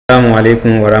Assalamu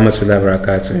alaikum wa rahmatullahi wa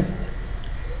barakatuh.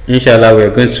 Inshallah, we are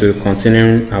going to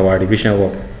continue our revision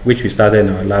work which we started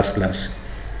in our last class.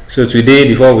 So today,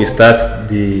 before we start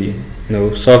the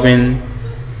solving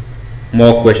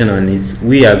more question on it,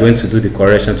 we are going to do the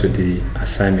correction to the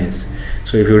assignments.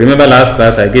 So if you remember last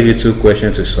class, I gave you two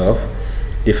questions to solve.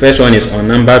 The first one is on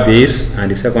number base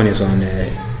and the second one is on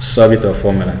solve or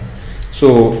formula.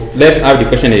 So let's have the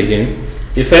question again.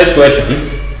 The first question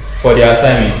for the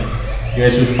assignment, you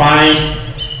have to find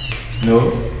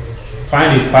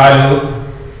the value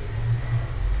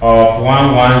of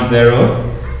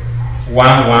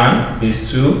 11011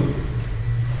 base 2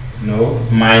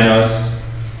 minus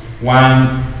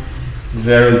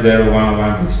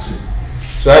 10011 base 2.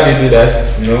 So how do you do that?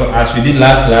 As we did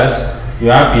last class, you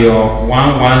have your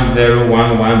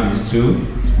 11011 base 2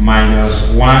 minus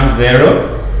 10,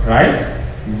 right?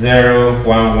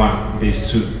 011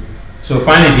 base 2. So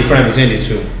find the difference between the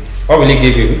two. What will it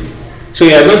give you? So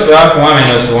you are going to have 1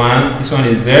 minus 1. This one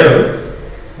is 0.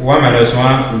 1 minus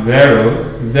 1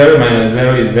 0. 0 minus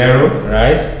 0 is 0,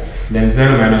 right? Then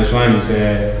 0 minus 1 is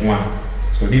 1.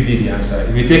 So this will be the answer.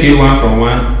 If you take a 1 from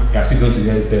 1, you are still going to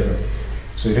get 0.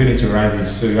 So you don't need to write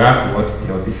this. So you have what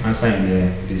your answer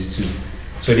in these two.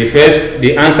 So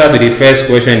the answer to the first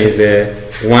question is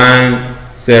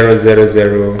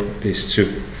 1000 base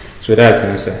 2. So that's the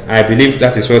answer. I believe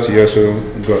that is what you also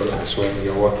got as well.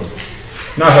 You're working.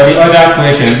 Now for the other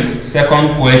question,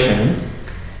 second question.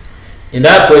 In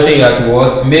that question you have to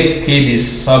what? Make K the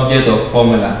subject of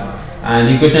formula. And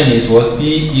the question is what?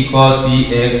 P equals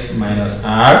Px minus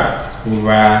R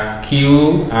over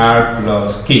QR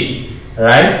plus K.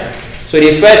 Right? So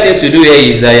the first thing to do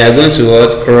here is that you are going to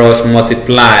what? Cross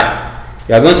multiply.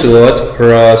 You are going to what?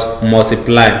 Cross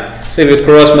multiply. So if you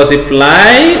cross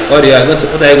multiply, what are you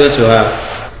going to have?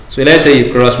 So let's say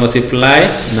you cross multiply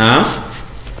now.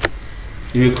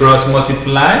 If you cross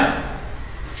multiply,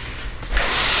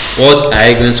 what are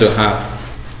you going to have?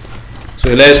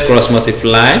 So let's cross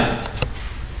multiply.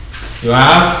 You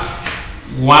have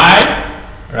y,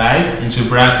 right, into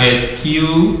brackets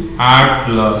QR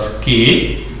plus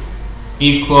K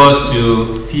equals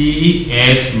to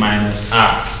Px minus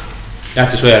R.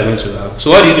 That is what you're going to have. So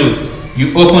what do?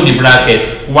 You open the bracket,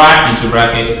 y into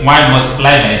bracket, y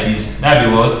multiplied by this. That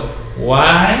was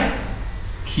y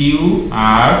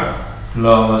QR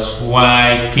plus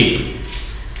yk.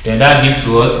 Then that gives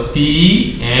us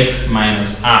Px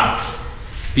minus R.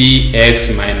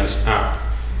 Px minus R.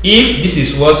 If this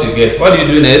is what you get, what do you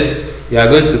do next? You are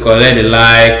going to collect the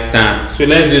like term. So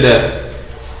let's do that.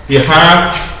 You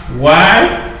have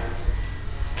y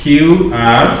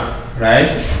QR,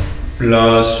 right,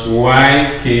 plus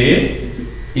yk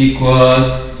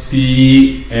equals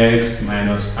Px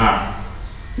minus R.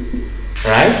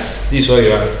 Right? This is what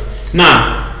you have.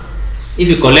 Now, if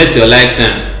you collect your like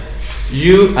term,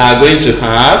 you are going to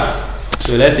have,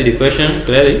 so let's see the question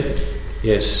clearly.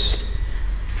 Yes.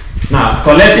 Now,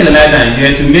 collecting the like term, you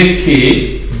have to make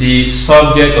K the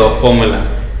subject of formula.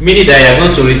 Meaning that you are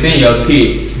going to retain your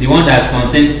K, the one that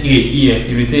contains A here,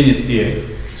 you retain it here.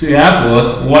 So you have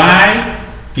what?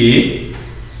 Yk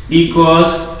equals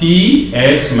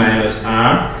Px minus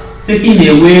R, taking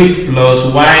away plus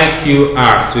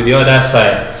yqr to the other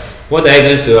side. What are you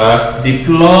going to have? The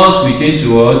plus will change to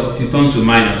what? To turn to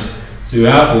minus. So you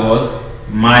have what?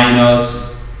 Minus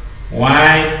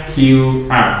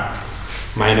yqr.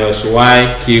 Minus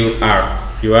yqr.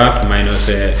 You have minus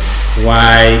yqr.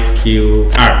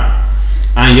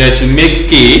 And you have to make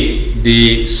K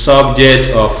the subject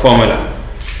of formula.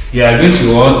 You are going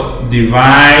to what?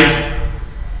 Divide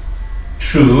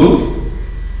through.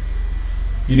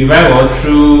 You divide what?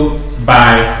 Through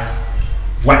by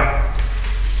y.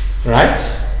 Right?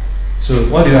 So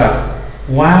what do you have?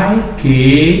 Yk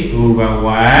over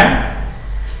y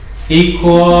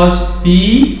equals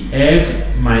Px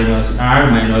minus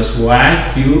R minus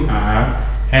yqr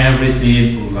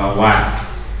everything over y.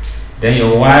 Then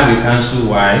your y will cancel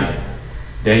y.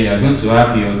 Then you are going to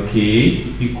have your K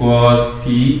equals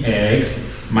Px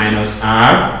minus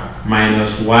R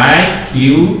minus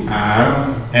yqr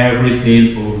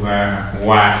everything over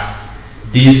y.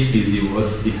 This is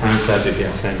the answer to the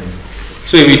assignment.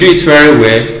 So if you do it very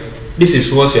well, this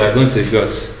is what you are going to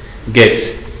get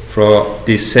for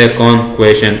the second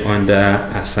question on the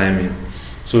assignment.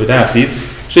 So that's it.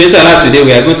 So inshallah today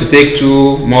we are going to take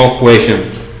two more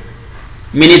questions,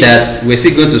 meaning that we're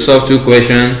still going to solve two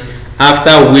questions,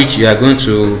 after which you are going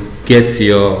to get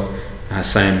your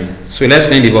assignment. So let's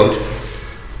clean the board.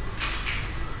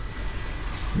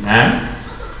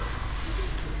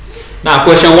 Now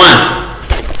question one.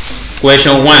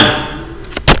 Question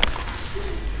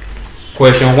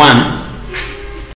 1.